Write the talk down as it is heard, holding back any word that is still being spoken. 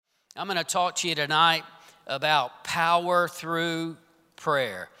I'm going to talk to you tonight about power through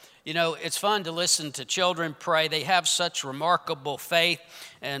prayer. You know, it's fun to listen to children pray. They have such remarkable faith,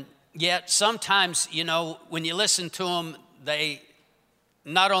 and yet sometimes, you know, when you listen to them, they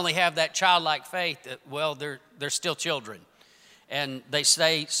not only have that childlike faith, well, they're still children, and they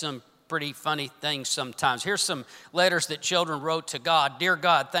say some pretty funny things sometimes. Here's some letters that children wrote to God. Dear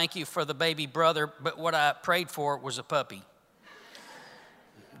God, thank you for the baby brother, but what I prayed for was a puppy.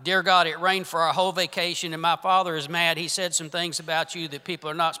 Dear God, it rained for our whole vacation, and my father is mad. He said some things about you that people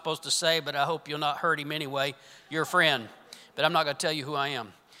are not supposed to say, but I hope you'll not hurt him anyway. You're a friend, but I'm not going to tell you who I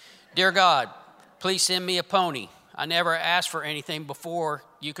am. Dear God, please send me a pony. I never asked for anything before.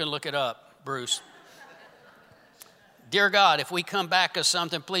 You can look it up, Bruce. Dear God, if we come back as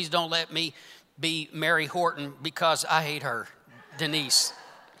something, please don't let me be Mary Horton because I hate her, Denise.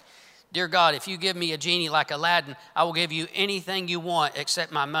 Dear God, if you give me a genie like Aladdin, I will give you anything you want except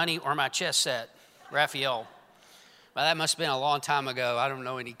my money or my chess set, Raphael. Well, that must have been a long time ago. I don't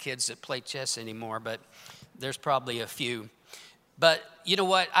know any kids that play chess anymore, but there's probably a few. But you know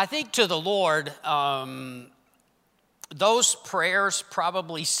what? I think to the Lord, those prayers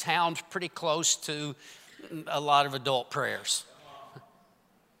probably sound pretty close to a lot of adult prayers.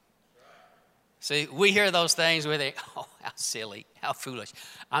 See, we hear those things, we think, oh, how silly, how foolish.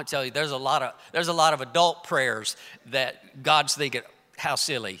 I'm telling you, there's a lot of adult prayers that God's thinking, how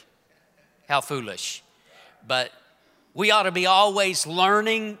silly, how foolish. But we ought to be always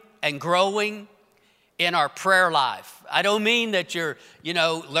learning and growing in our prayer life. I don't mean that you're,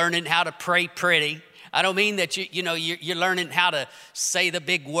 learning how to pray pretty. I don't mean that you're learning how to say the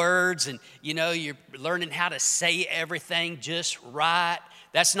big words and, you're learning how to say everything just right.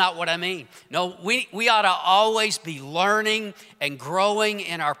 That's not what I mean. No, we ought to always be learning and growing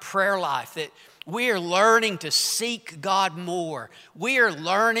in our prayer life, that we are learning to seek God more. We are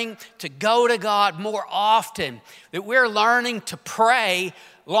learning to go to God more often, that we're learning to pray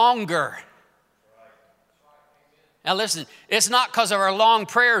longer. Now listen, it's not because of our long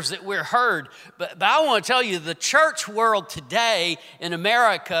prayers that we're heard, but I want to tell you, the church world today in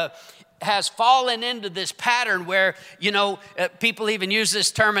America has fallen into this pattern where, people even use this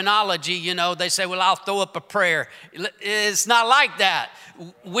terminology, they say, well, I'll throw up a prayer. It's not like that.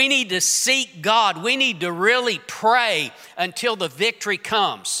 We need to seek God. We need to really pray until the victory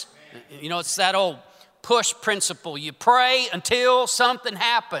comes. It's that old push principle. You pray until something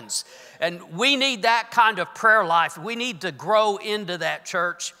happens. And we need that kind of prayer life. We need to grow into that,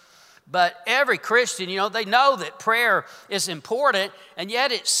 church. But every Christian, they know that prayer is important, and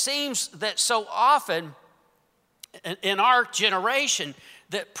yet it seems that so often in our generation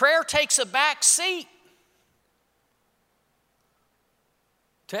that prayer takes a back seat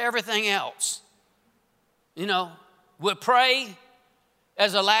to everything else. We pray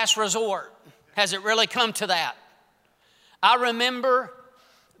as a last resort. Has it really come to that? I remember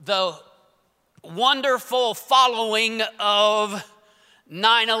the wonderful following of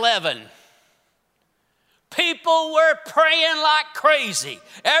 9/11. People were praying like crazy.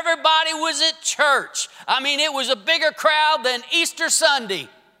 Everybody was at church. I mean, it was a bigger crowd than Easter Sunday.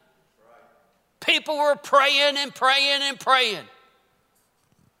 People were praying and praying and praying.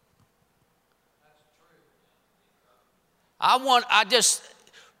 What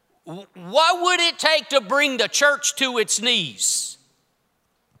would it take to bring the church to its knees?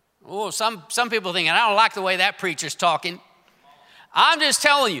 Oh, some people thinking, I don't like the way that preacher's talking. I'm just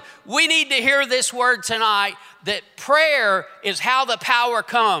telling you, we need to hear this word tonight, that prayer is how the power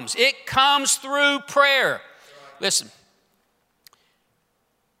comes. It comes through prayer. Listen,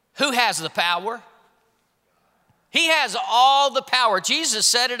 who has the power? He has all the power. Jesus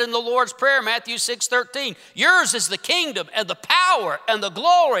said it in the Lord's Prayer, Matthew 6:13. Yours is the kingdom and the power and the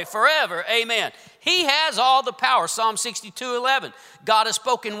glory forever. Amen. He has all the power. Psalm 62:11. God has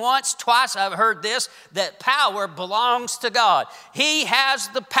spoken once, twice I've heard this, that power belongs to God. He has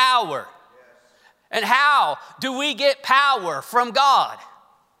the power. And how do we get power from God?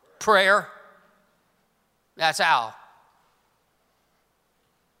 Prayer. That's how.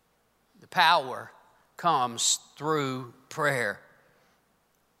 The power comes through prayer.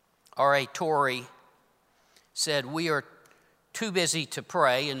 R.A. Torrey said, we are too busy to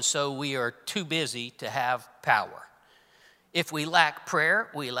pray, and so we are too busy to have power. If we lack prayer,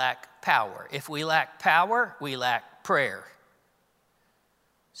 we lack power. If we lack power, we lack prayer.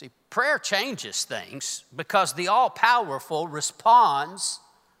 See, prayer changes things because the all-powerful responds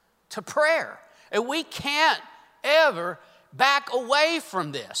to prayer. And we can't ever back away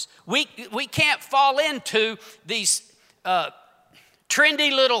from this. We can't fall into these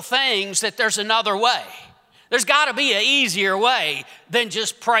trendy little things that there's another way. There's got to be an easier way than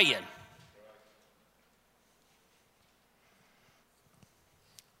just praying.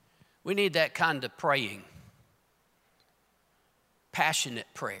 We need that kind of praying. Passionate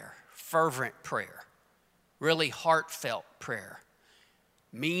prayer, fervent prayer, really heartfelt prayer,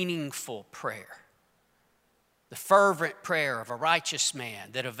 meaningful prayer. The fervent prayer of a righteous man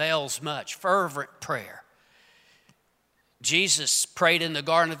that avails much, fervent prayer. Jesus prayed in the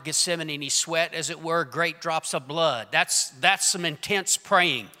Garden of Gethsemane and he sweat, as it were, great drops of blood. That's some intense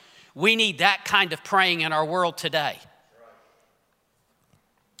praying. We need that kind of praying in our world today.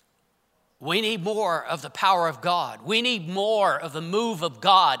 We need more of the power of God. We need more of the move of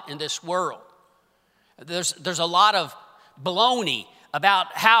God in this world. There's a lot of baloney about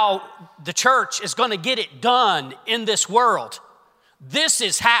how the church is going to get it done in this world. This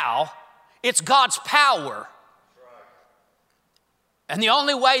is how. It's God's power. And the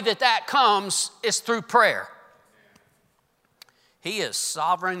only way that comes is through prayer. He is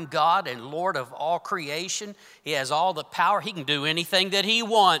sovereign God and Lord of all creation. He has all the power. He can do anything that he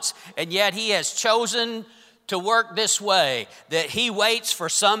wants. And yet he has chosen to work this way, that he waits for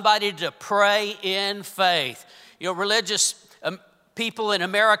somebody to pray in faith. You know, religious people in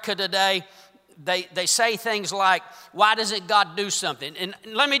America today, they say things like, why doesn't God do something? And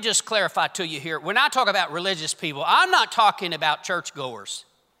let me just clarify to you here. When I talk about religious people, I'm not talking about churchgoers.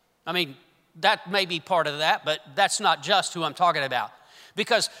 I mean, that may be part of that, but that's not just who I'm talking about.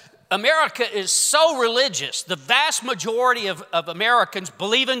 Because America is so religious. The vast majority of Americans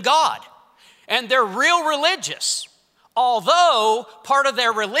believe in God. And they're real religious. Although part of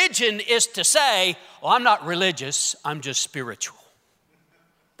their religion is to say, well, I'm not religious, I'm just spiritual.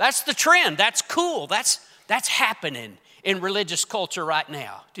 That's the trend. That's cool. That's happening in religious culture right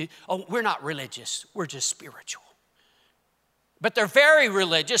now. Oh, we're not religious. We're just spiritual. But they're very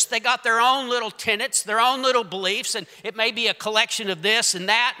religious. They got their own little tenets, their own little beliefs, and it may be a collection of this and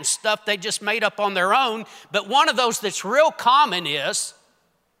that and stuff they just made up on their own. But one of those that's real common is,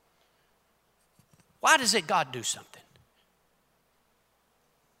 why doesn't God do something?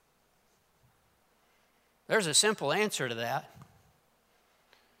 There's a simple answer to that.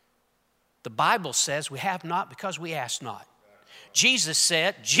 The Bible says we have not because we ask not. Jesus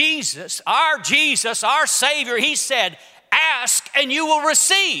said, our Savior, he said, ask and you will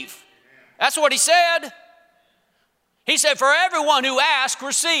receive. That's what he said. He said, for everyone who asks,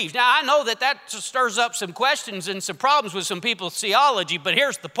 receives. Now, I know that stirs up some questions and some problems with some people's theology, but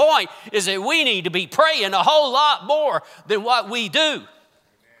here's the point, is that we need to be praying a whole lot more than what we do.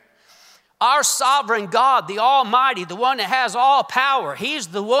 Our sovereign God, the Almighty, the one that has all power, he's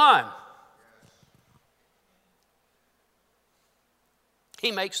the one.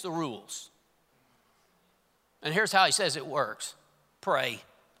 He makes the rules. And here's how he says it works. Pray.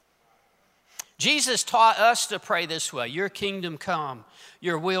 Jesus taught us to pray this way. Your kingdom come,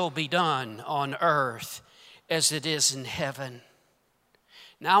 your will be done on earth as it is in heaven.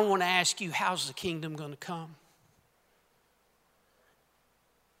 Now I want to ask you, how's the kingdom going to come?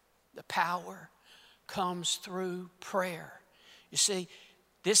 The power comes through prayer. You see,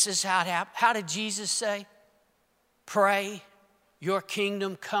 this is how it happened. How did Jesus say? Pray. Your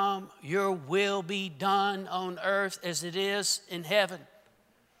kingdom come, your will be done on earth as it is in heaven.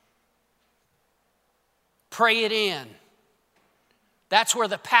 Pray it in. That's where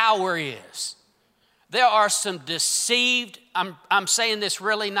the power is. There are some deceived, I'm saying this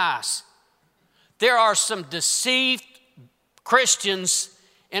really nice. There are some deceived Christians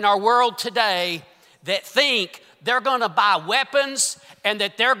in our world today that think they're going to buy weapons and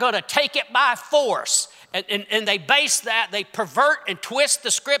that they're going to take it by force. And they base that, they pervert and twist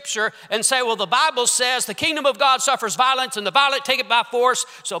the scripture and say, well, the Bible says the kingdom of God suffers violence and the violent take it by force.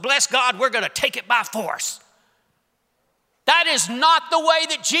 So bless God, we're going to take it by force. That is not the way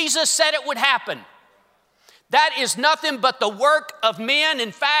that Jesus said it would happen. That is nothing but the work of men.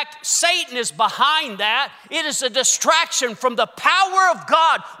 In fact, Satan is behind that. It is a distraction from the power of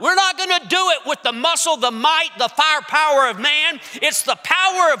God. We're not going to do it with the muscle, the might, the firepower of man. It's the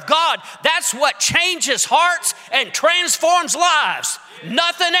power of God. That's what changes hearts and transforms lives.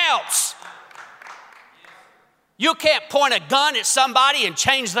 Nothing else. You can't point a gun at somebody and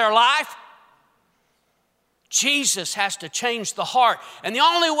change their life. Jesus has to change the heart. And the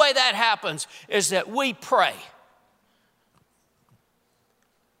only way that happens is that we pray.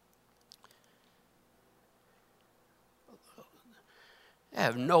 I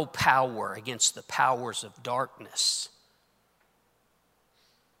have no power against the powers of darkness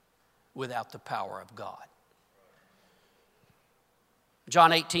without the power of God.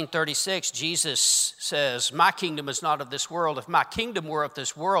 John 18:36, Jesus says, my kingdom is not of this world. If my kingdom were of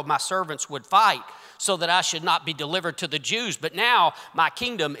this world, my servants would fight so that I should not be delivered to the Jews. But now my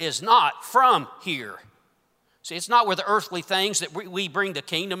kingdom is not from here. See, it's not with earthly things that we bring the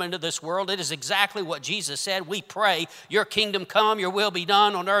kingdom into this world. It is exactly what Jesus said. We pray, your kingdom come, your will be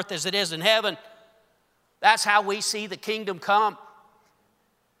done on earth as it is in heaven. That's how we see the kingdom come.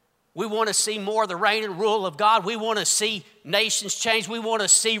 We want to see more of the reign and rule of God. We want to see nations change. We want to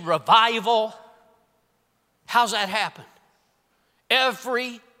see revival. How's that happen?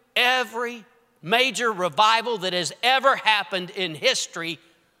 Every major revival that has ever happened in history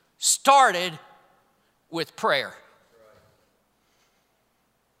started with prayer.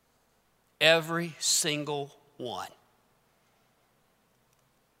 Every single one.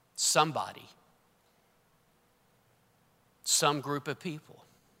 Somebody, some group of people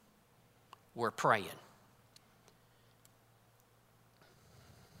were praying.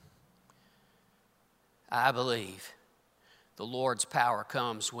 I believe the Lord's power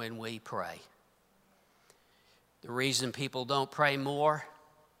comes when we pray. The reason people don't pray more,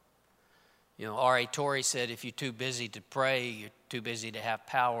 R.A. Torrey said, if you're too busy to pray, you're too busy to have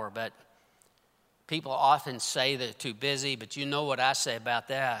power. But people often say they're too busy, but you know what I say about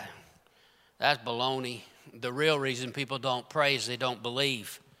that? That's baloney. The real reason people don't pray is they don't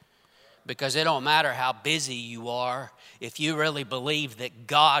believe. Because it don't matter how busy you are, if you really believe that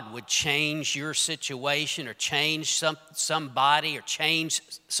God would change your situation or change somebody or change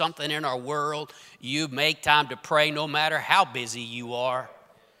something in our world, you make time to pray no matter how busy you are.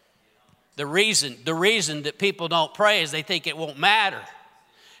 The reason that people don't pray is they think it won't matter.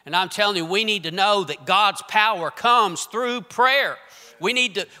 And I'm telling you, we need to know that God's power comes through prayer. We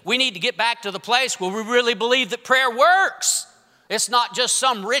need to get back to the place where we really believe that prayer works. It's not just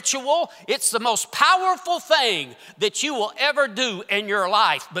some ritual. It's the most powerful thing that you will ever do in your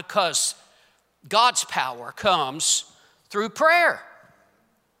life because God's power comes through prayer.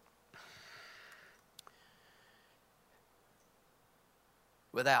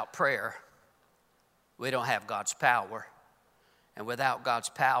 Without prayer, we don't have God's power. And without God's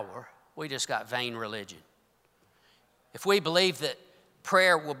power, we just got vain religion. If we believe that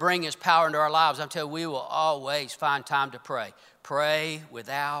prayer will bring His power into our lives, I'm telling you, we will always find time to pray. Pray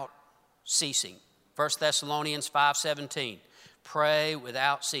without ceasing. 1 Thessalonians 5:17. Pray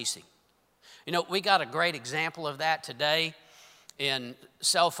without ceasing. We got a great example of that today in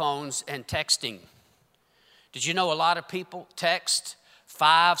cell phones and texting. Did you know a lot of people text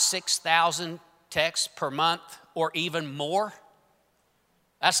 5,000-6,000 texts per month or even more?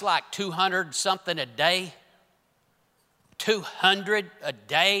 That's like 200 something a day. 200 a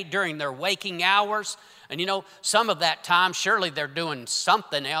day during their waking hours. And some of that time, surely they're doing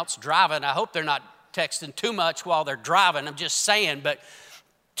something else, driving. I hope they're not texting too much while they're driving. I'm just saying, but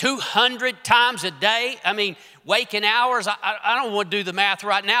 200 times a day, waking hours, I don't want to do the math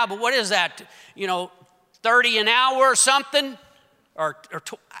right now, but what is that? 30 an hour or something?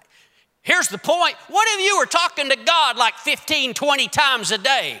 Here's the point. What if you were talking to God like 15, 20 times a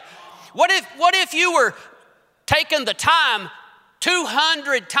day? What if you were taking the time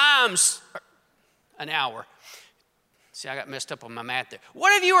 200 times an hour? See, I got messed up on my math there.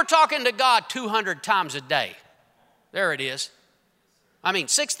 What if you were talking to God 200 times a day? There it is.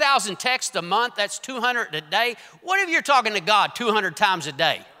 6,000 texts a month, that's 200 a day. What if you're talking to God 200 times a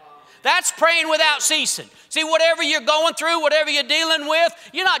day? That's praying without ceasing. See, whatever you're going through, whatever you're dealing with,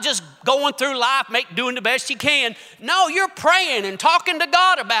 you're not just going through life, doing the best you can. No, you're praying and talking to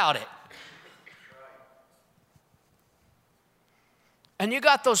God about it. And you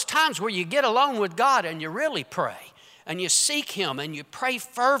got those times where you get alone with God and you really pray and you seek Him and you pray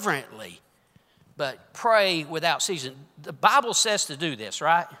fervently, but pray without ceasing. The Bible says to do this,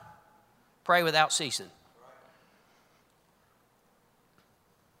 right? Pray without ceasing.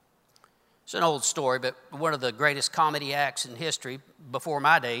 It's an old story, but one of the greatest comedy acts in history, before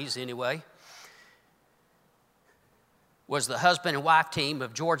my days anyway, was the husband and wife team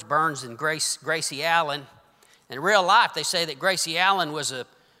of George Burns and Gracie Allen. In real life, they say that Gracie Allen was a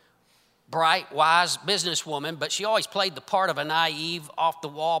bright, wise businesswoman, but she always played the part of a naive,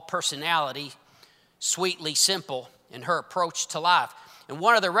 off-the-wall personality, sweetly simple in her approach to life. In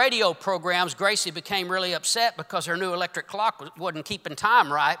one of the radio programs, Gracie became really upset because her new electric clock wasn't keeping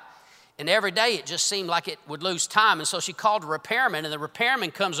time right. And every day it just seemed like it would lose time. And so she called a repairman, and the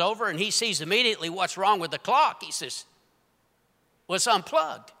repairman comes over and he sees immediately what's wrong with the clock. He says, well, it's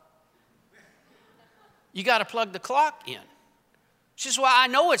unplugged. You got to plug the clock in. She says, well, I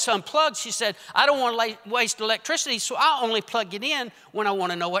know it's unplugged. She said, I don't want to waste electricity, so I only plug it in when I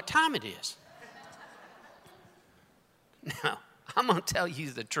want to know what time it is. Now, I'm going to tell you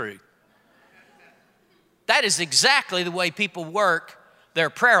the truth. That is exactly the way people work their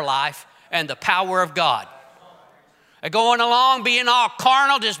prayer life and the power of God. They're going along, being all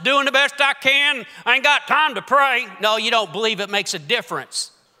carnal, just doing the best I can. I ain't got time to pray. No, you don't believe it makes a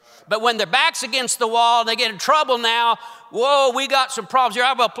difference. But when their back's against the wall, they get in trouble now. Whoa, we got some problems here.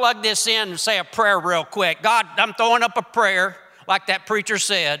 I'm going to plug this in and say a prayer real quick. God, I'm throwing up a prayer like that preacher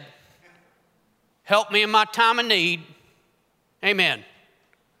said. Help me in my time of need. Amen.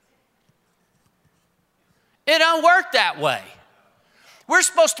 It don't work that way. We're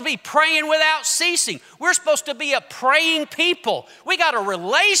supposed to be praying without ceasing. We're supposed to be a praying people. We got a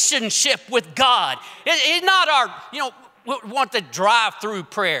relationship with God. It's not our, we want the drive-through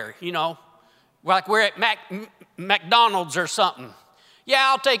prayer, like we're at McDonald's or something. Yeah,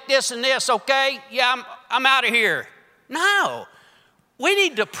 I'll take this and this, okay? Yeah, I'm out of here. No. We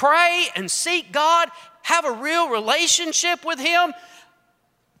need to pray and seek God, have a real relationship with Him.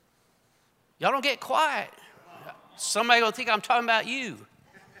 Y'all don't get quiet. Somebody gonna think I'm talking about you,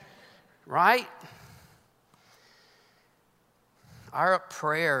 right? Our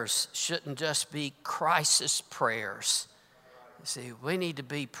prayers shouldn't just be crisis prayers. See, we need to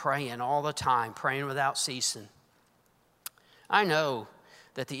be praying all the time, praying without ceasing. I know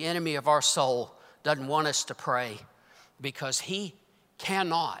that the enemy of our soul doesn't want us to pray because he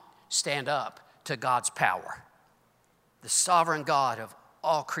cannot stand up to God's power. The sovereign God of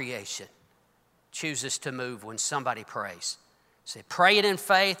all creation chooses to move when somebody prays. Say, pray it in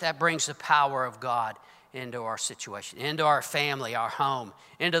faith, that brings the power of God into our situation, into our family, our home,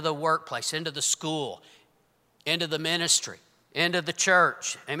 into the workplace, into the school, into the ministry, into the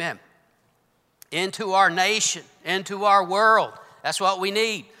church, amen, into our nation, into our world. That's what we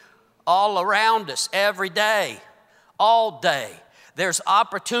need. All around us, every day, all day, there's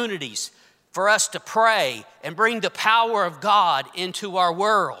opportunities for us to pray and bring the power of God into our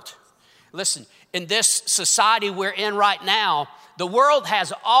world. Listen, in this society we're in right now, the world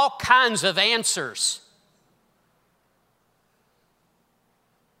has all kinds of answers.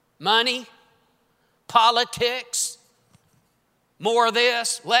 Money, politics, more of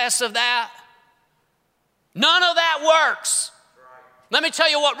this, less of that. None of that works. Let me tell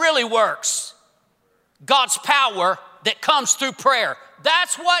you what really works. God's power that comes through prayer.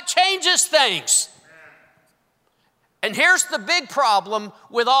 That's what changes things. And here's the big problem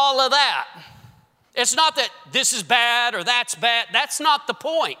with all of that. It's not that this is bad or that's bad. That's not the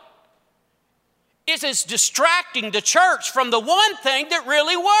point. It is distracting the church from the one thing that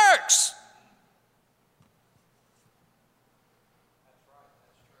really works.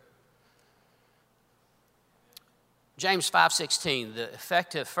 James 5:16, the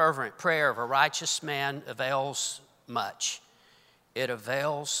effective fervent prayer of a righteous man avails much. It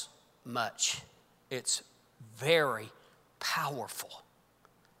avails much. It's very powerful.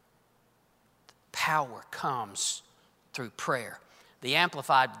 Power comes through prayer. The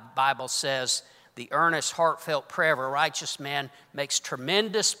Amplified Bible says, the earnest, heartfelt prayer of a righteous man makes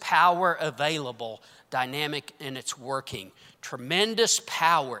tremendous power available, dynamic in its working. Tremendous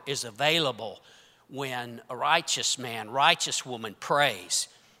power is available when a righteous man, righteous woman prays.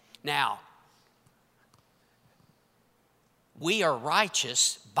 Now, we are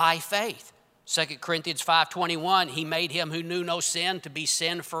righteous by faith. 2 Corinthians 5:21, he made him who knew no sin to be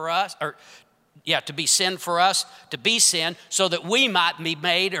sin for us, to be sin for us, to be sin, so that we might be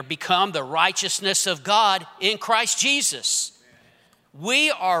made or become the righteousness of God in Christ Jesus.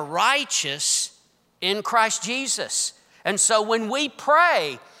 We are righteous in Christ Jesus. And so when we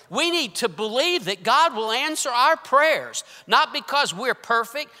pray, we need to believe that God will answer our prayers, not because we're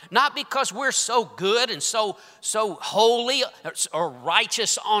perfect, not because we're so good and so holy or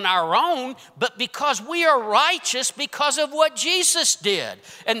righteous on our own, but because we are righteous because of what Jesus did.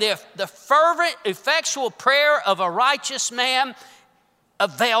 And the fervent, effectual prayer of a righteous man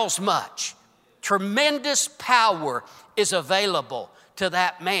avails much. Tremendous power is available to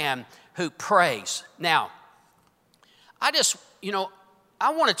that man who prays. Now,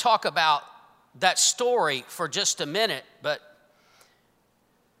 I want to talk about that story for just a minute, but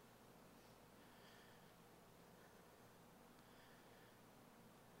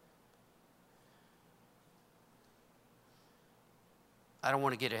I don't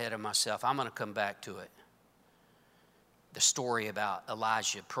want to get ahead of myself. I'm going to come back to it. The story about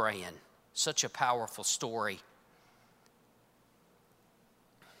Elijah praying. Such a powerful story.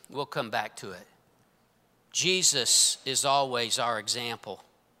 We'll come back to it. Jesus is always our example.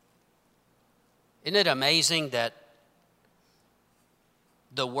 Isn't it amazing that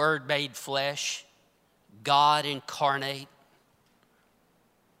the Word made flesh, God incarnate,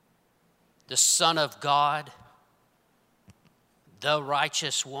 the Son of God, the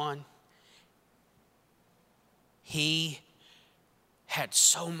righteous one, he had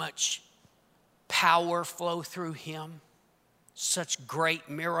so much power flow through him, such great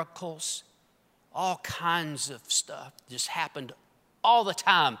miracles, all kinds of stuff just happened all the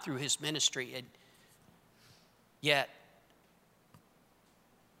time through his ministry. And yet,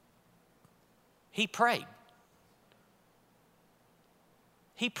 he prayed.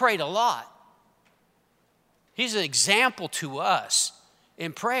 He prayed a lot. He's an example to us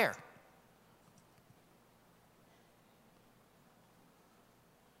in prayer.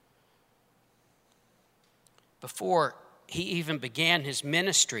 Before he even began his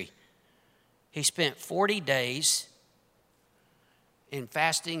ministry, he spent 40 days in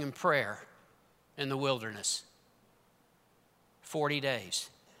fasting and prayer in the wilderness. 40 days.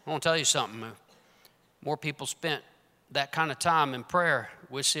 I want to tell you something. More people spent that kind of time in prayer,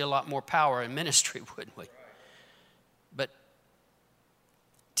 we'd see a lot more power in ministry, wouldn't we? But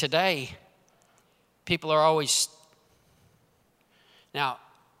today, people are always... Now,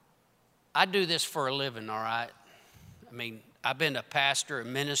 I do this for a living, all right? I mean, I've been a pastor, a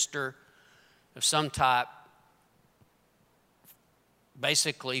minister of some type,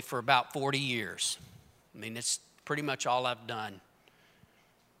 basically for about 40 years. I mean, it's pretty much all I've done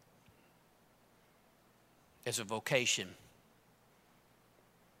as a vocation.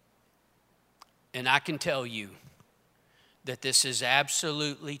 And I can tell you that this is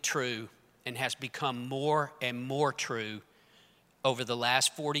absolutely true and has become more and more true over the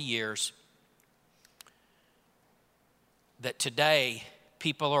last 40 years, that today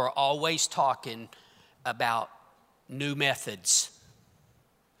people are always talking about new methods,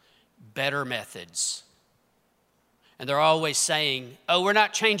 better methods. And they're always saying, oh, we're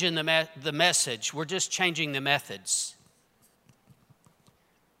not changing the message, we're just changing the methods.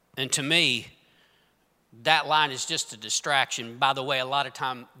 And to me, that line is just a distraction. By the way, a lot of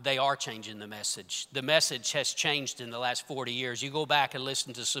time they are changing the message. The message has changed in the last 40 years. You go back and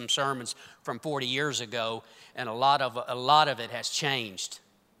listen to some sermons from 40 years ago, and a lot of it has changed.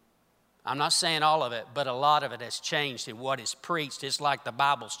 I'm not saying all of it, but a lot of it has changed in what is preached. It's like the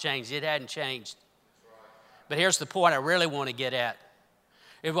Bible's changed. It hadn't changed. But here's the point I really want to get at.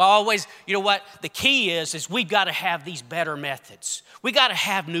 If always, you know what? The key is we've got to have these better methods. We got to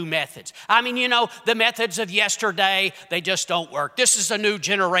have new methods. I mean, the methods of yesterday, they just don't work. This is a new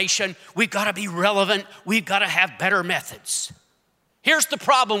generation. We've got to be relevant. We've got to have better methods. Here's the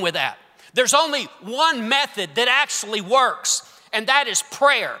problem with that. There's only one method that actually works, and that is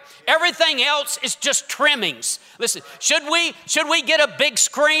prayer. Everything else is just trimmings. Listen, should we get a big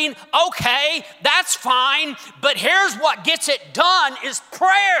screen? Okay, that's fine. But here's what gets it done is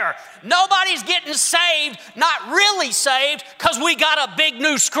prayer. Nobody's getting saved, not really saved, because we got a big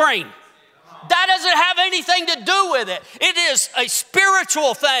new screen. That doesn't have anything to do with it. It is a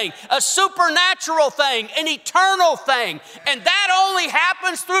spiritual thing, a supernatural thing, an eternal thing. And that only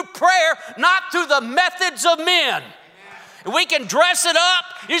happens through prayer, not through the methods of men. We can dress it up.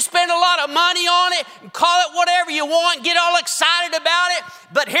 You spend a lot of money on it and call it whatever you want, get all excited about it.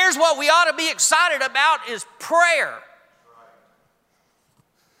 But here's what we ought to be excited about is prayer.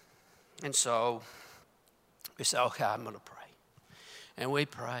 And so we say, okay, I'm going to pray. And we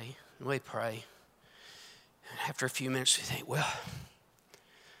pray, and we pray. And after a few minutes, we think, well,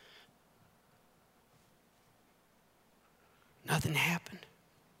 nothing happened.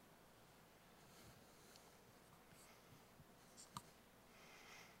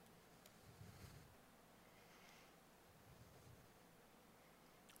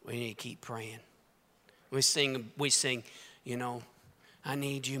 We need to keep praying. We sing, I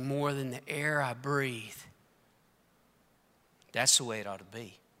need you more than the air I breathe. That's the way it ought to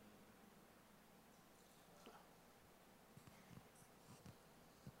be.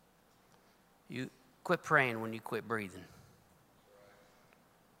 You quit praying when you quit breathing.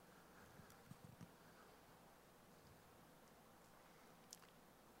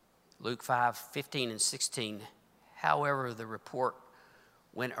 Luke 5:15 and 16. However, the report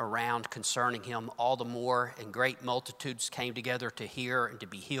went around concerning him all the more, and great multitudes came together to hear and to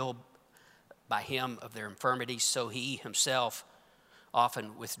be healed by him of their infirmities. So he himself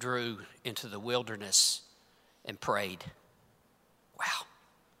often withdrew into the wilderness and prayed. Wow.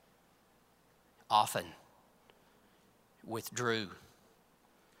 Often withdrew.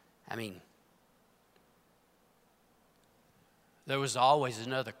 I mean, there was always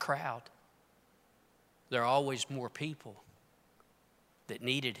another crowd. There are always more people that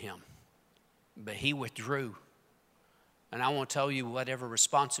needed him, but he withdrew. And I want to tell you, whatever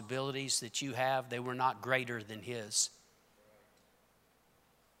responsibilities that you have, they were not greater than his.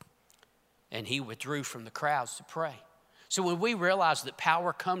 And he withdrew from the crowds to pray. So when we realize that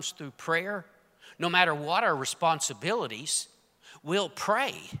power comes through prayer, no matter what our responsibilities, we'll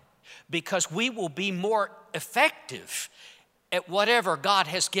pray because we will be more effective at whatever God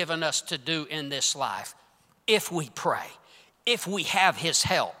has given us to do in this life if we pray, if we have His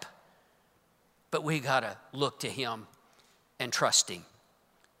help. But we got to look to Him and trust Him.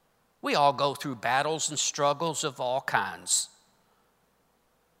 We all go through battles and struggles of all kinds.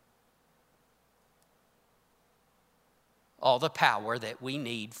 All the power that we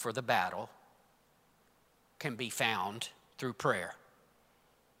need for the battle can be found through prayer.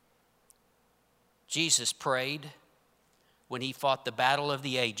 Jesus prayed when He fought the battle of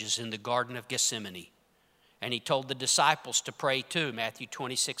the ages in the Garden of Gethsemane. And He told the disciples to pray too. Matthew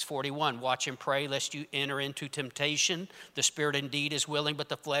 26:41, watch and pray lest you enter into temptation. The spirit indeed is willing, but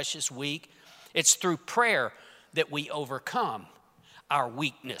the flesh is weak. It's through prayer that we overcome our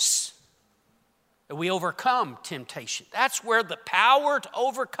weakness. That we overcome temptation. That's where the power to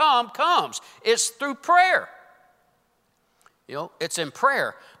overcome comes. It's through prayer. You know, it's in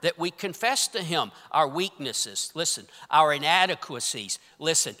prayer that we confess to Him our weaknesses. Listen, our inadequacies.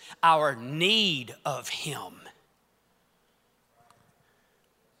 Listen, our need of Him.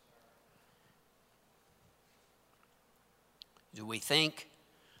 Do we think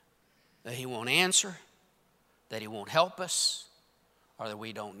that He won't answer, that He won't help us, or that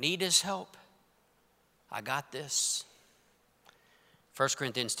we don't need His help? I got this. 1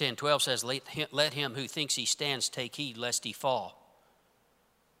 Corinthians 10:12 says, let him who thinks he stands take heed lest he fall.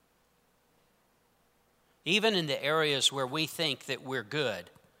 Even in the areas where we think that we're good,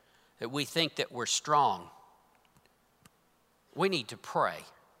 that we think that we're strong, we need to pray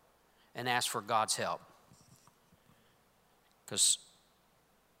and ask for God's help. Because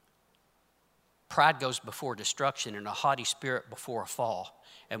pride goes before destruction and a haughty spirit before a fall.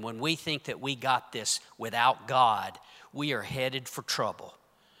 And when we think that we got this without God, we are headed for trouble.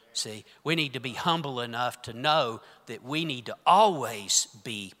 See, we need to be humble enough to know that we need to always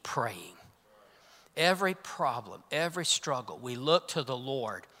be praying. Every problem, every struggle, we look to the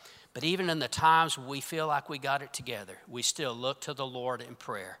Lord. But even in the times when we feel like we got it together, we still look to the Lord in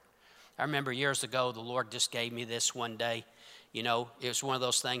prayer. I remember years ago, the Lord just gave me this one day. You know, it was one of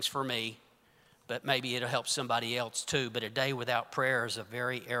those things for me, but maybe it'll help somebody else too. But a day without prayer is a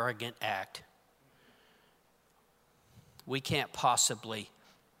very arrogant act. We can't possibly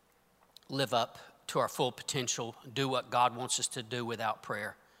live up to our full potential, do what God wants us to do without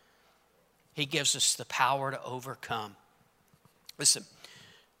prayer. He gives us the power to overcome. Listen,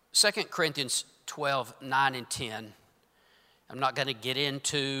 2 Corinthians 12:9 and 10. I'm not going to get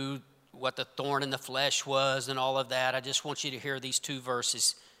into what the thorn in the flesh was and all of that. I just want you to hear these two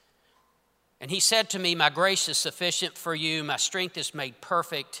verses. And he said to me, my grace is sufficient for you. My strength is made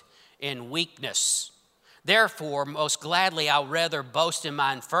perfect in weakness. Therefore, most gladly, I'll rather boast in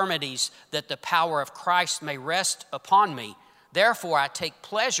my infirmities, that the power of Christ may rest upon me. Therefore, I take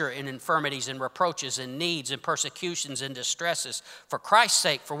pleasure in infirmities and reproaches and needs and persecutions and distresses for Christ's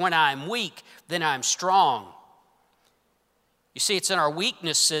sake. For when I am weak, then I am strong. You see, it's in our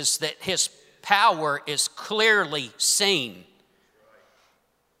weaknesses that his power is clearly seen.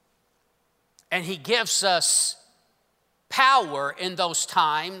 And he gives us power in those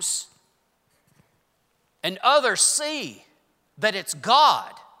times, and others see that it's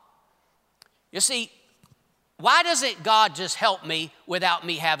God. You see, why doesn't God just help me without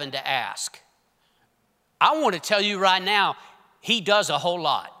me having to ask? I want to tell you right now, he does a whole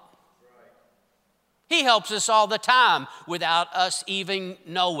lot. He helps us all the time without us even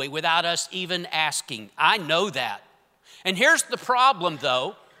knowing, without us even asking. I know that. And here's the problem,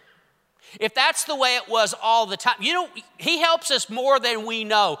 though. If that's the way it was all the time, you know, he helps us more than we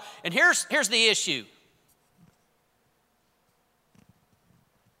know. And here's the issue.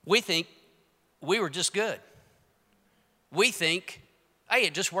 We think we were just good. We think, hey,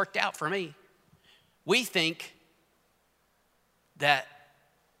 it just worked out for me. We think that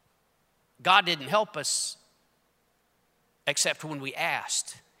God didn't help us except when we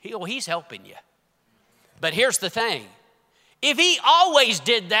asked. He's helping you. But here's the thing. If he always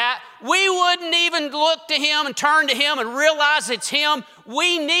did that, we wouldn't even look to him and turn to him and realize it's him.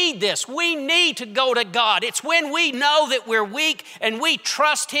 We need this. We need to go to God. It's when we know that we're weak and we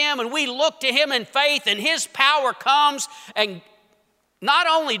trust him and we look to him in faith and his power comes. And not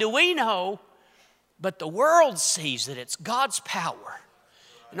only do we know, but the world sees that it's God's power.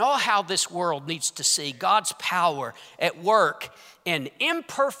 And all how this world needs to see God's power at work in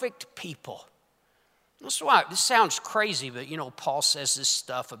imperfect people. That's why this sounds crazy, but you know, Paul says this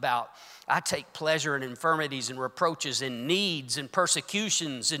stuff about, I take pleasure in infirmities and reproaches and needs and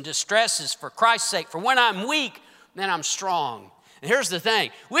persecutions and distresses for Christ's sake. For when I'm weak, man, I'm strong. And here's the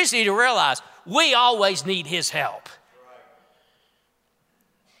thing. We just need to realize we always need his help.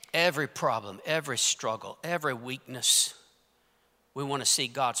 Every problem, every struggle, every weakness, we want to see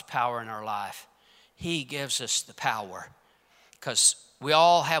God's power in our life. He gives us the power because we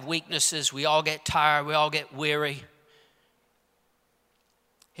all have weaknesses. We all get tired. We all get weary.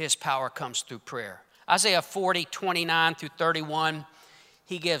 His power comes through prayer. Isaiah 40, 29 through 31,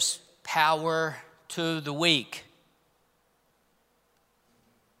 he gives power to the weak.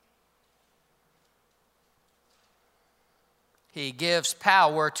 He gives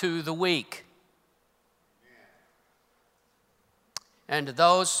power to the weak. And to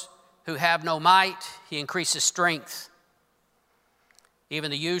those who have no might, he increases strength.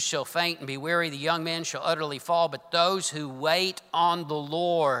 Even the youth shall faint and be weary, the young men shall utterly fall, but those who wait on the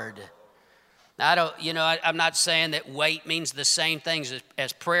Lord. Now, I'm not saying that wait means the same things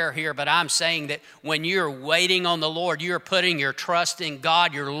as prayer here, but I'm saying that when you're waiting on the Lord, you're putting your trust in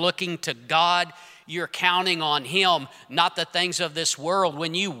God, you're looking to God, you're counting on him, not the things of this world.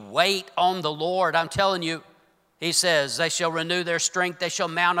 When you wait on the Lord, I'm telling you, he says, they shall renew their strength. They shall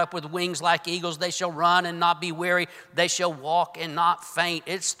mount up with wings like eagles. They shall run and not be weary. They shall walk and not faint.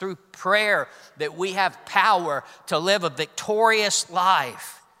 It's through prayer that we have power to live a victorious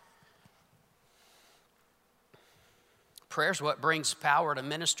life. Prayer is what brings power to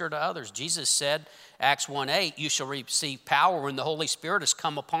minister to others. Jesus said, Acts 1:8, you shall receive power when the Holy Spirit has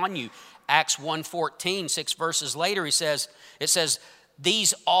come upon you. Acts 1:14, 6 verses later, it says,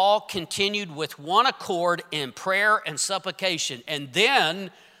 these all continued with one accord in prayer and supplication. And then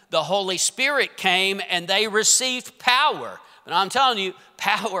the Holy Spirit came and they received power. And I'm telling you,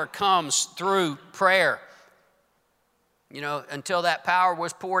 power comes through prayer. Until that power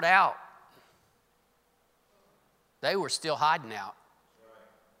was poured out, they were still hiding out.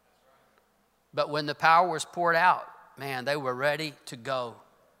 But when the power was poured out, man, they were ready to go.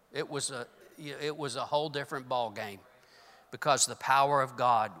 It was a whole different ball game because the power of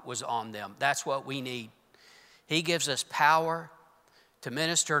God was on them. That's what we need. He gives us power to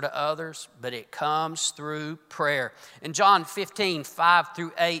minister to others, but it comes through prayer. In John 15, 5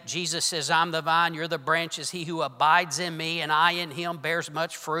 through 8, Jesus says, I'm the vine, you're the branches. He who abides in me and I in him bears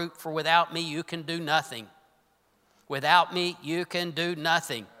much fruit, for without me you can do nothing. Without me you can do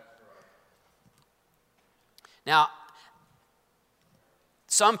nothing. Now,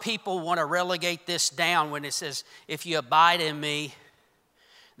 some people want to relegate this down when it says, if you abide in me,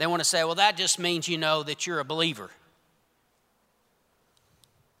 they want to say, well, that just means that you're a believer.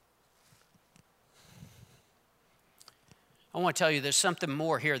 I want to tell you there's something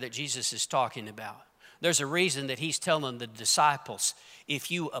more here that Jesus is talking about. There's a reason that he's telling the disciples,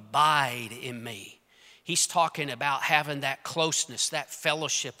 if you abide in me. He's talking about having that closeness, that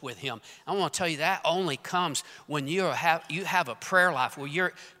fellowship with him. I want to tell you that only comes when you have a prayer life where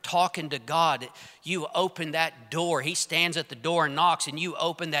you're talking to God. You open that door. He stands at the door and knocks, and you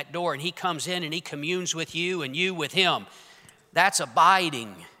open that door, and he comes in and he communes with you and you with him. That's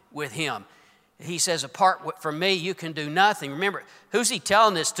abiding with him. He says, apart from me, you can do nothing. Remember, who's he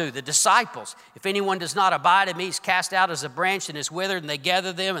telling this to? The disciples. If anyone does not abide in me, he's cast out as a branch and is withered, and they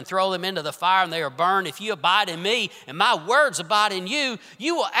gather them and throw them into the fire, and they are burned. If you abide in me and my words abide in you,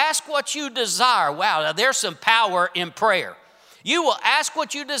 you will ask what you desire. Wow, now there's some power in prayer. You will ask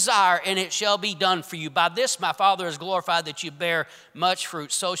what you desire, and it shall be done for you. By this my Father is glorified, that you bear much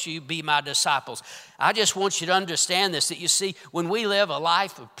fruit. So shall you be my disciples. I just want you to understand this, that you see, when we live a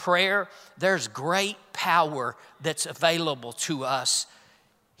life of prayer, there's great power that's available to us.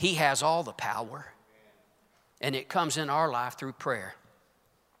 He has all the power, and it comes in our life through prayer.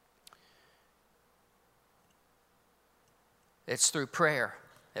 It's through prayer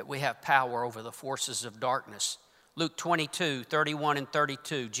that we have power over the forces of darkness. Luke 22, 31 and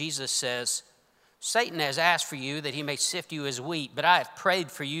 32, Jesus says, Satan has asked for you that he may sift you as wheat, but I have prayed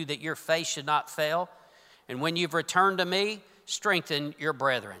for you that your faith should not fail. And when you've returned to me, strengthen your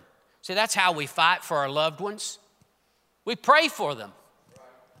brethren. See, that's how we fight for our loved ones. We pray for them.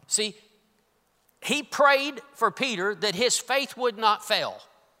 See, he prayed for Peter that his faith would not fail.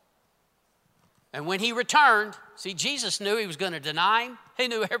 And when he returned, see, Jesus knew he was going to deny him. He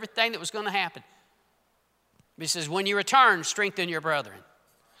knew everything that was going to happen. He says, when you return, strengthen your brethren.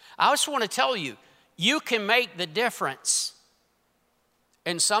 I just want to tell you, you can make the difference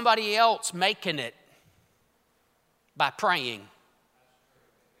in somebody else making it by praying.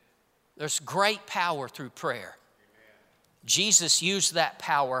 There's great power through prayer. Jesus used that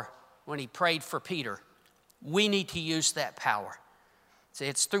power when he prayed for Peter. We need to use that power. See,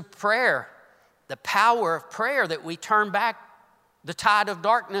 it's through prayer, the power of prayer, that we turn back the tide of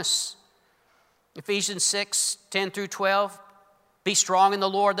darkness. Ephesians 6, 10 through 12. Be strong in the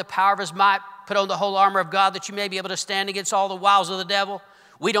Lord, the power of his might. Put on the whole armor of God that you may be able to stand against all the wiles of the devil.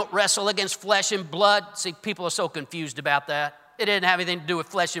 We don't wrestle against flesh and blood. See, people are so confused about that. It didn't have anything to do with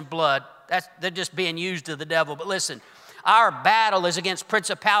flesh and blood. They're just being used of the devil. But listen, our battle is against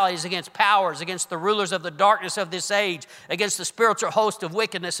principalities, against powers, against the rulers of the darkness of this age, against the spiritual host of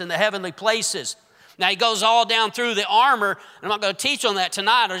wickedness in the heavenly places. Now, he goes all down through the armor. I'm not going to teach on that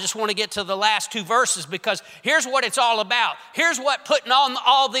tonight. I just want to get to the last two verses because here's what it's all about. Here's what putting on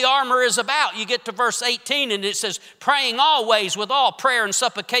all the armor is about. You get to verse 18 and it says, praying always with all prayer and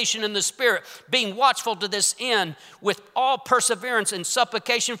supplication in the Spirit, being watchful to this end with all perseverance and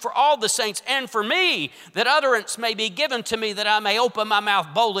supplication for all the saints and for me, that utterance may be given to me, that I may open my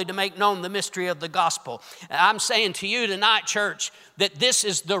mouth boldly to make known the mystery of the gospel. And I'm saying to you tonight, church, that this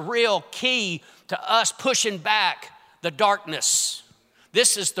is the real key to us pushing back the darkness.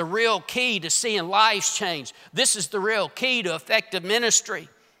 This is the real key to seeing lives change. This is the real key to effective ministry.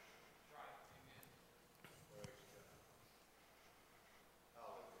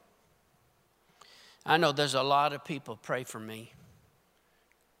 I know there's a lot of people pray for me.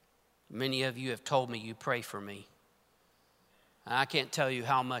 Many of you have told me you pray for me. And I can't tell you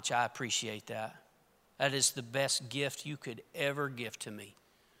how much I appreciate that. That is the best gift you could ever give to me,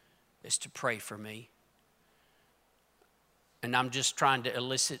 is to pray for me. And I'm just trying to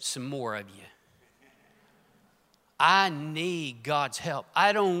elicit some more of you. I need God's help.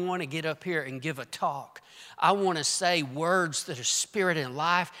 I don't want to get up here and give a talk. I want to say words that are spirit and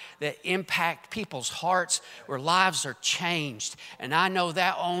life, that impact people's hearts, where lives are changed. And I know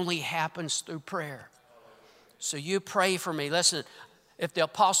that only happens through prayer. So you pray for me. Listen, if the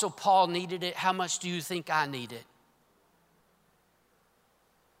Apostle Paul needed it, how much do you think I need it?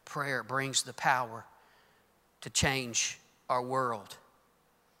 Prayer brings the power to change our world.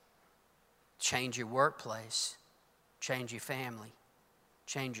 Change your workplace. Change your family.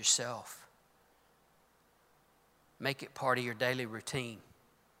 Change yourself. Make it part of your daily routine.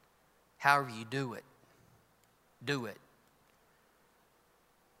 However you do it, do it.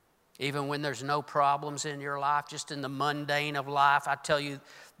 Even when there's no problems in your life, just in the mundane of life, I tell you,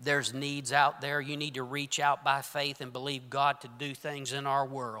 there's needs out there. You need to reach out by faith and believe God to do things in our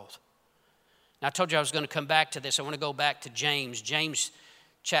world. Now, I told you I was going to come back to this. I want to go back to James. James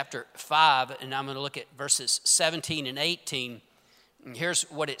chapter 5, and I'm going to look at verses 17 and 18. And here's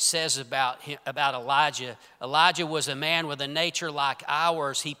what it says about Elijah. Elijah was a man with a nature like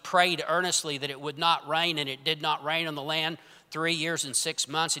ours. He prayed earnestly that it would not rain, and it did not rain on the land 3 years and 6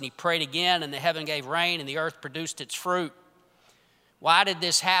 months. And he prayed again, and the heaven gave rain, and the earth produced its fruit. Why did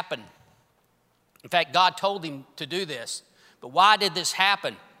this happen? In fact, God told him to do this. But why did this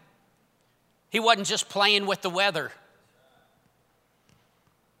happen? He wasn't just playing with the weather.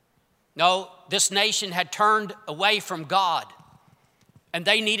 No, this nation had turned away from God, and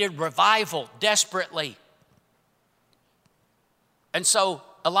they needed revival desperately. And so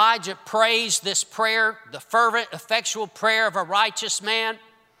Elijah prays this prayer, the fervent, effectual prayer of a righteous man.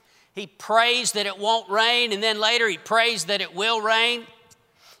 He prays that it won't rain, and then later he prays that it will rain.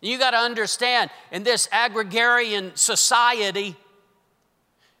 You got to understand, in this agrarian society,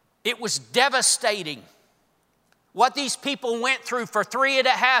 it was devastating. What these people went through for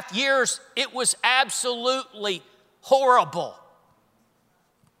 3.5 years, it was absolutely horrible.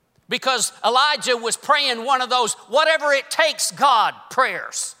 Because Elijah was praying one of those, whatever it takes, God,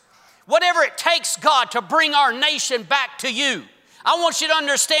 prayers. Whatever it takes, God, to bring our nation back to you. I want you to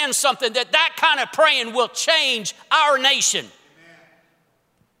understand something, that kind of praying will change our nation. Amen.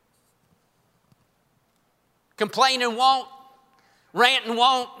 Complaining won't. Ranting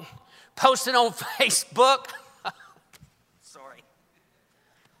won't. Posting on Facebook. Sorry.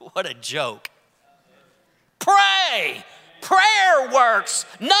 What a joke. Pray. Prayer works.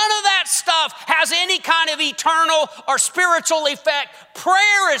 None of that stuff has any kind of eternal or spiritual effect.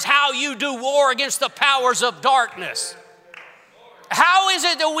 Prayer is how you do war against the powers of darkness. How is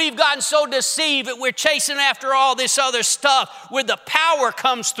it that we've gotten so deceived that we're chasing after all this other stuff where the power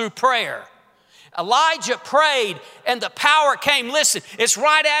comes through prayer? Elijah prayed and the power came. Listen, it's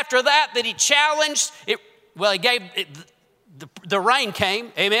right after that he challenged it. Well, he gave it, the rain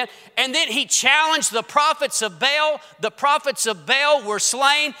came, amen. And then he challenged the prophets of Baal. The prophets of Baal were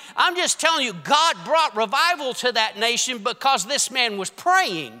slain. I'm just telling you, God brought revival to that nation because this man was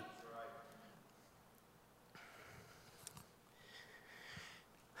praying.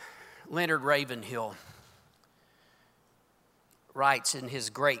 Leonard Ravenhill writes in his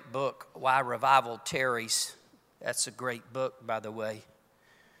great book, Why Revival Tarries. That's a great book, by the way.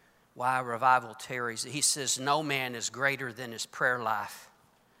 Why Revival Tarries. He says, no man is greater than his prayer life.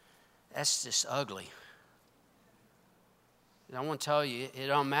 That's just ugly. And I want to tell you, it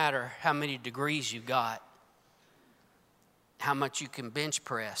don't matter how many degrees you got, how much you can bench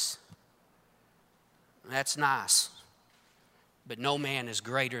press. That's nice. But no man is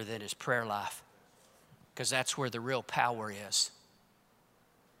greater than his prayer life, because that's where the real power is.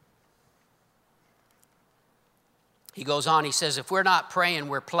 He goes on, he says, if we're not praying,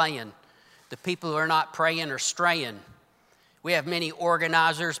 we're playing. The people who are not praying are straying. We have many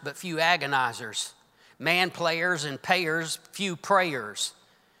organizers, but few agonizers. Man players and payers, few prayers.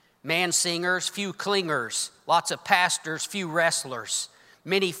 Man singers, few clingers. Lots of pastors, few wrestlers.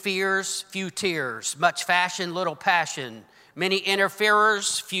 Many fears, few tears. Much fashion, little passion. Many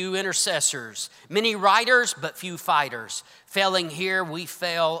interferers, few intercessors. Many writers, but few fighters. Failing here, we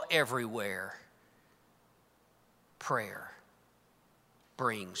fail everywhere. Prayer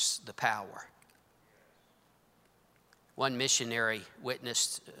brings the power. One missionary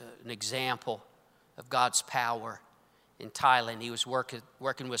witnessed an example of God's power in Thailand. He was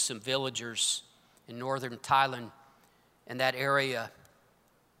working with some villagers in northern Thailand, and that area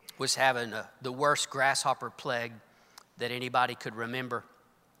was having the worst grasshopper plague that anybody could remember.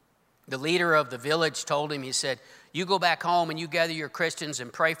 The leader of the village told him, he said, you go back home and you gather your Christians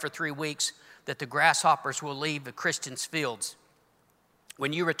and pray for 3 weeks that the grasshoppers will leave the Christians' fields.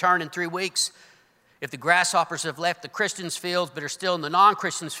 When you return in 3 weeks, if the grasshoppers have left the Christians' fields but are still in the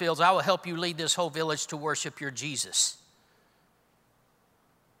non-Christians' fields, I will help you lead this whole village to worship your Jesus.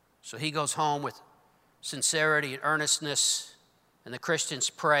 So he goes home with sincerity and earnestness, and the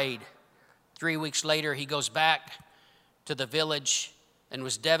Christians prayed. 3 weeks later, he goes back to the village and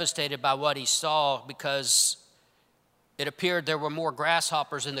was devastated by what he saw, because it appeared there were more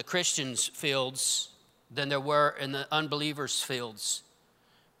grasshoppers in the Christians' fields than there were in the unbelievers' fields.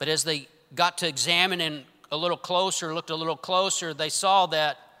 But as they got to examining looked a little closer, they saw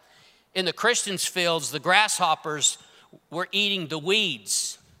that in the Christians' fields, the grasshoppers were eating the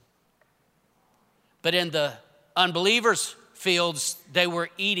weeds. But in the unbelievers' fields, they were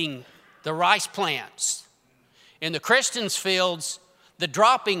eating the rice plants. In the Christians' fields, the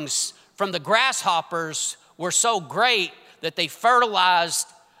droppings from the grasshoppers were so great that they fertilized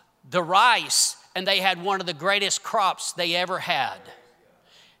the rice, and they had one of the greatest crops they ever had.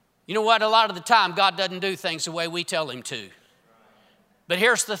 You know what? A lot of the time, God doesn't do things the way we tell him to. But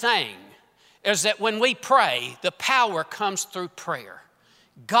here's the thing, is that when we pray, the power comes through prayer.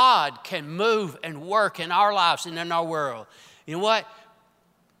 God can move and work in our lives and in our world. You know what?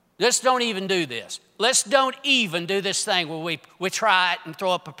 Let's don't even do this. Let's don't even do this thing where we try it and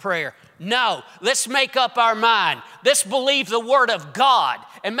throw up a prayer. No, let's make up our mind. Let's believe the word of God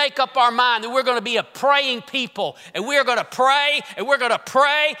and make up our mind that we're going to be a praying people. And we're going to pray, and we're going to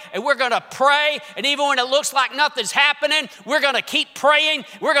pray, and we're going to pray. And even when it looks like nothing's happening, we're going to keep praying.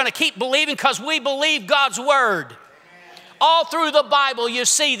 We're going to keep believing, because we believe God's word. All through the Bible, you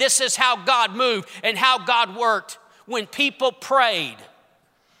see this is how God moved and how God worked when people prayed.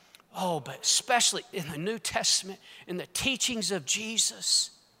 Oh, but especially in the New Testament, in the teachings of Jesus,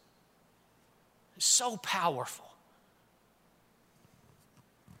 it's so powerful.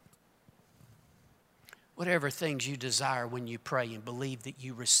 Whatever things you desire when you pray and believe that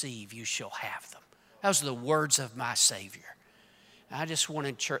you receive, you shall have them. Those are the words of my Savior. I just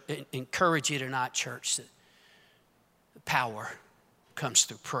want to encourage you tonight, church, that the power comes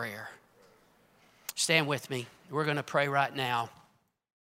through prayer. Stand with me. We're going to pray right now.